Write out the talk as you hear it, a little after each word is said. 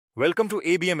Welcome to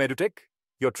ABM Edutech,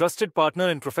 your trusted partner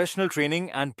in professional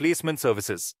training and placement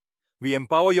services. We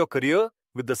empower your career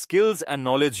with the skills and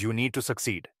knowledge you need to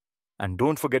succeed. And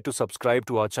don't forget to subscribe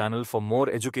to our channel for more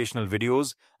educational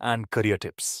videos and career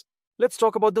tips. Let's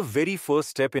talk about the very first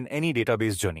step in any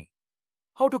database journey: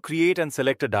 how to create and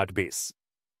select a database.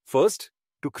 First,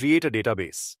 to create a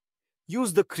database,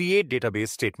 use the create database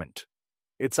statement.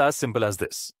 It's as simple as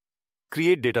this: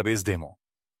 create database demo.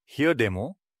 Here,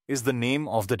 demo is the name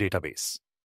of the database.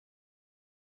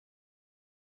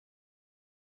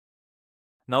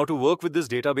 Now, to work with this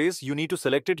database, you need to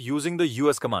select it using the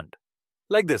US command.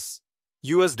 Like this,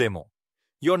 US demo.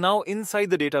 You're now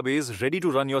inside the database, ready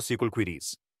to run your SQL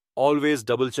queries. Always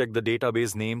double-check the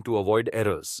database name to avoid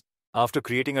errors. After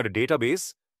creating a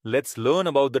database, let's learn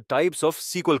about the types of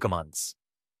SQL commands.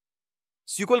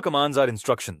 SQL commands are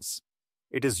instructions.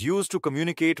 It is used to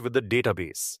communicate with the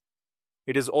database.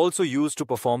 It is also used to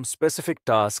perform specific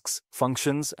tasks,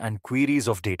 functions, and queries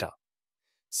of data.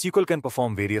 SQL can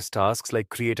perform various tasks like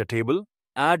create a table,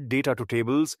 add data to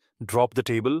tables, drop the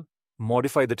table,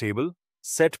 modify the table,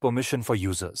 set permission for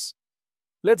users.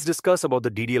 Let's discuss about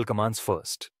the DDL commands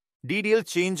first. DDL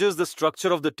changes the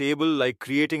structure of the table, like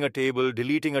creating a table,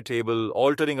 deleting a table,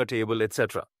 altering a table,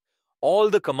 etc.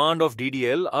 All the command of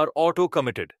DDL are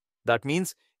auto-committed. That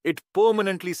means it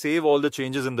permanently saves all the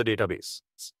changes in the database.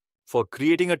 For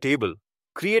creating a table,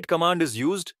 create command is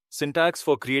used. Syntax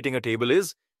for creating a table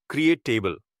is create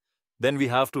table. Then we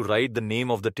have to write the name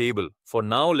of the table. For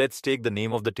now, let's take the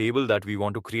name of the table that we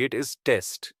want to create is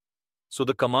test. So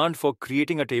the command for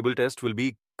creating a table test will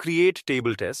be create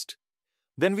table test.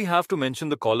 Then we have to mention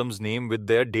the column's name with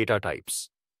their data types.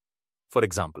 For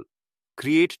example,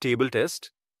 create table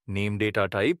test, name data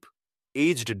type,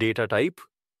 aged data type,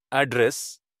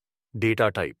 address, data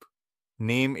type.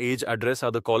 Name, age, address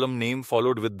are the column name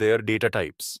followed with their data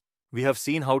types. We have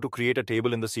seen how to create a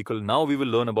table in the SQL. Now we will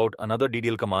learn about another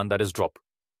DDL command, that is drop.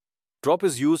 Drop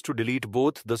is used to delete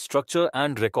both the structure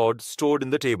and record stored in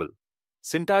the table.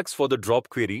 Syntax for the drop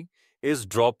query is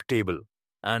drop table,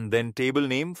 and then table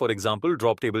name, for example,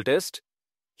 drop table test.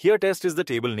 Here test is the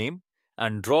table name,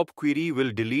 and drop query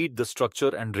will delete the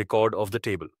structure and record of the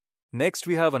table. Next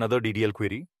we have another DDL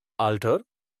query, alter.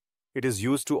 It is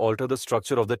used to alter the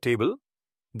structure of the table.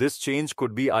 This change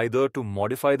could be either to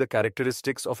modify the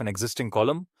characteristics of an existing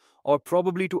column or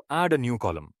probably to add a new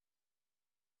column.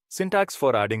 Syntax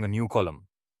for adding a new column: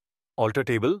 alter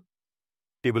table,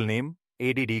 table name,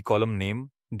 add column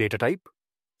name, data type.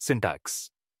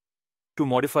 Syntax: to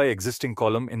modify existing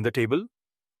column in the table,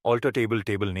 alter table,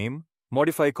 table name,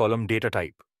 modify column, data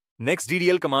type. Next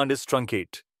DDL command is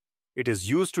truncate. It is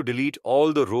used to delete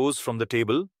all the rows from the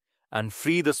table and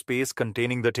free the space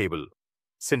containing the table.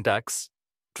 Syntax: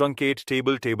 truncate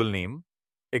table, table name.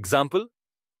 Example,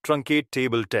 truncate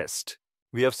table test.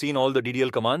 We have seen all the DDL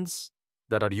commands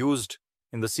that are used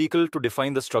in the SQL to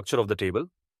define the structure of the table.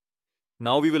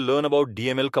 Now we will learn about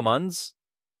DML commands.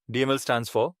 DML stands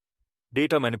for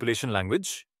Data Manipulation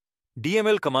Language.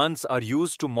 DML commands are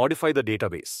used to modify the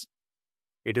database.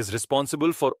 It is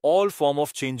responsible for all form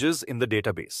of changes in the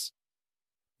database.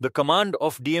 The command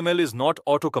of DML is not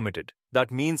auto-committed.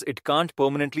 That means it can't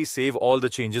permanently save all the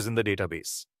changes in the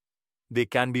database. They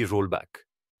can be rolled back.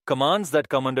 Commands that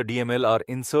come under DML are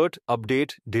insert,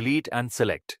 update, delete, and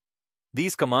select.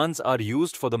 These commands are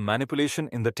used for the manipulation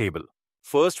in the table.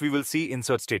 First, we will see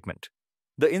insert statement.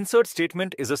 The insert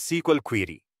statement is a SQL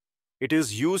query. It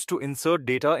is used to insert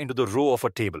data into the row of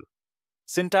a table.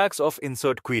 Syntax of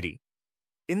insert query: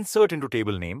 insert into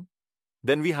table name.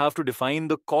 Then we have to define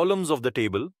the columns of the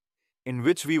table in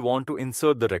which we want to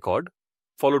insert the record,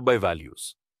 followed by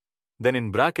values. Then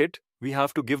in bracket, we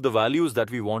have to give the values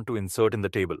that we want to insert in the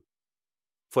table.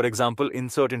 For example,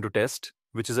 insert into test,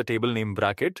 which is a table name,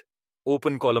 bracket,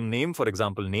 open column name, for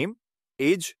example, name,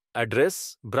 age,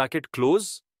 address, bracket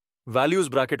close, values,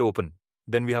 bracket open.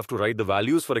 Then we have to write the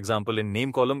values, for example, in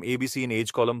name column, ABC in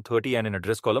age column, 30, and in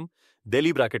address column,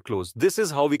 Delhi, bracket close. This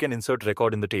is how we can insert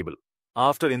record in the table.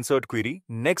 After insert query,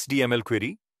 next DML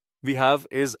query we have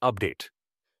is update.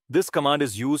 This command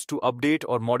is used to update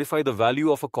or modify the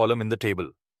value of a column in the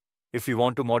table. If we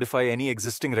want to modify any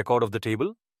existing record of the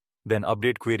table, then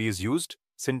update query is used.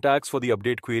 Syntax for the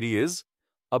update query is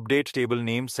update table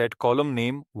name, set column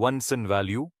name once in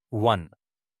value 1.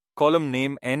 Column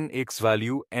name n x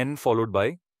value n followed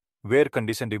by where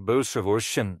condition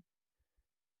version.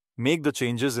 Make the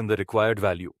changes in the required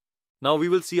value. Now we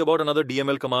will see about another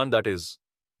DML command, that is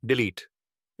delete.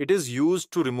 It is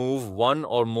used to remove one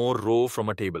or more row from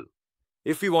a table.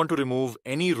 If we want to remove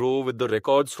any row with the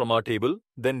records from our table,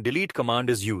 then delete command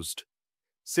is used.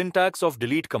 Syntax of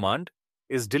delete command: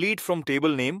 is delete from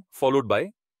table name followed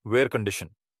by where condition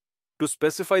to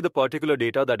specify the particular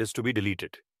data that is to be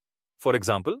deleted. For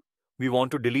example, we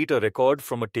want to delete a record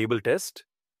from a table test,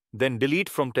 then delete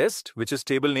from test, which is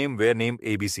table name where name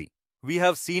ABC. We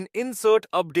have seen insert,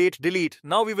 update, delete.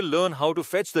 Now we will learn how to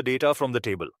fetch the data from the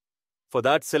table. For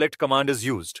that, select command is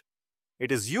used.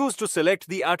 It is used to select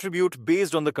the attribute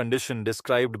based on the condition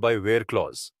described by where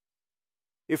clause.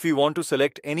 If we want to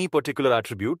select any particular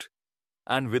attribute,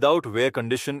 and without where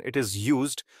condition, it is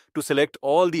used to select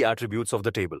all the attributes of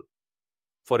the table.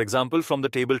 For example, from the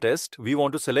table test, we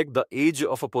want to select the age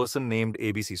of a person named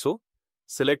ABC. So,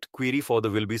 select query for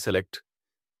the will be select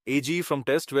AG from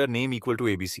test where name equal to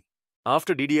ABC.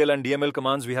 After DDL and DML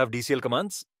commands, we have DCL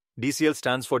commands. DCL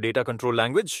stands for data control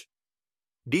language.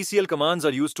 DCL commands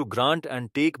are used to grant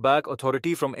and take back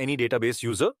authority from any database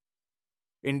user.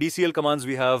 In DCL commands,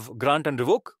 we have grant and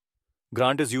revoke.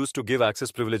 Grant is used to give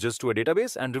access privileges to a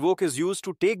database, and revoke is used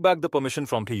to take back the permission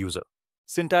from the user.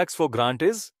 Syntax for grant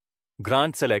is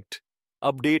grant select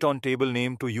update on table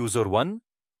name to user 1,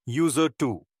 user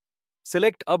 2.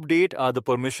 Select update are the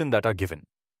permission that are given.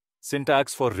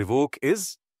 Syntax for revoke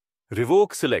is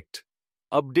revoke select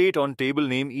update on table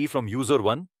name E from user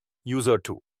 1, user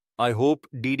 2. I hope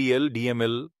DDL,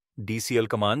 DML, DCL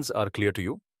commands are clear to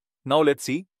you. Now let's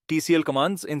see TCL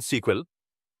commands in SQL.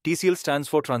 TCL stands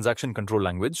for Transaction Control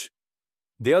Language.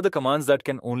 They are the commands that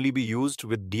can only be used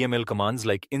with DML commands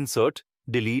like insert,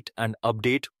 delete, and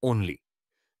update only.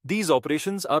 These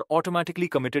operations are automatically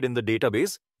committed in the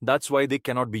database. That's why they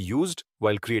cannot be used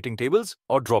while creating tables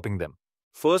or dropping them.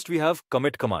 First, we have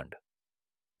commit command.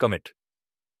 Commit.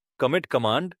 Commit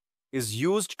command is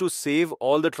used to save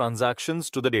all the transactions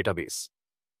to the database.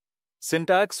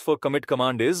 Syntax for commit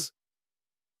command is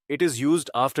it is used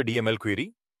after DML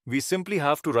query. We simply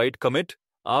have to write commit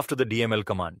after the DML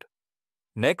command.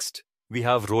 Next, we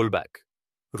have rollback.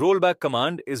 Rollback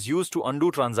command is used to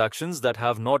undo transactions that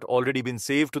have not already been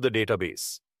saved to the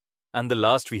database. And the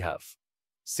last we have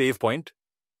save point.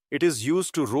 It is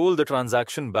used to roll the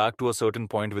transaction back to a certain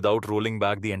point without rolling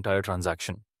back the entire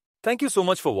transaction. Thank you so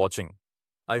much for watching.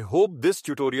 I hope this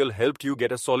tutorial helped you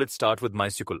get a solid start with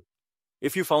MySQL.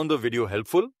 If you found the video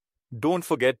helpful, don't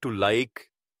forget to like,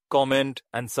 comment,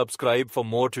 and subscribe for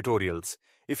more tutorials.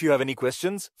 If you have any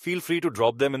questions, feel free to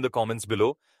drop them in the comments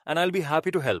below, and I'll be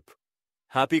happy to help.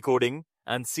 Happy coding,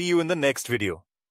 and see you in the next video.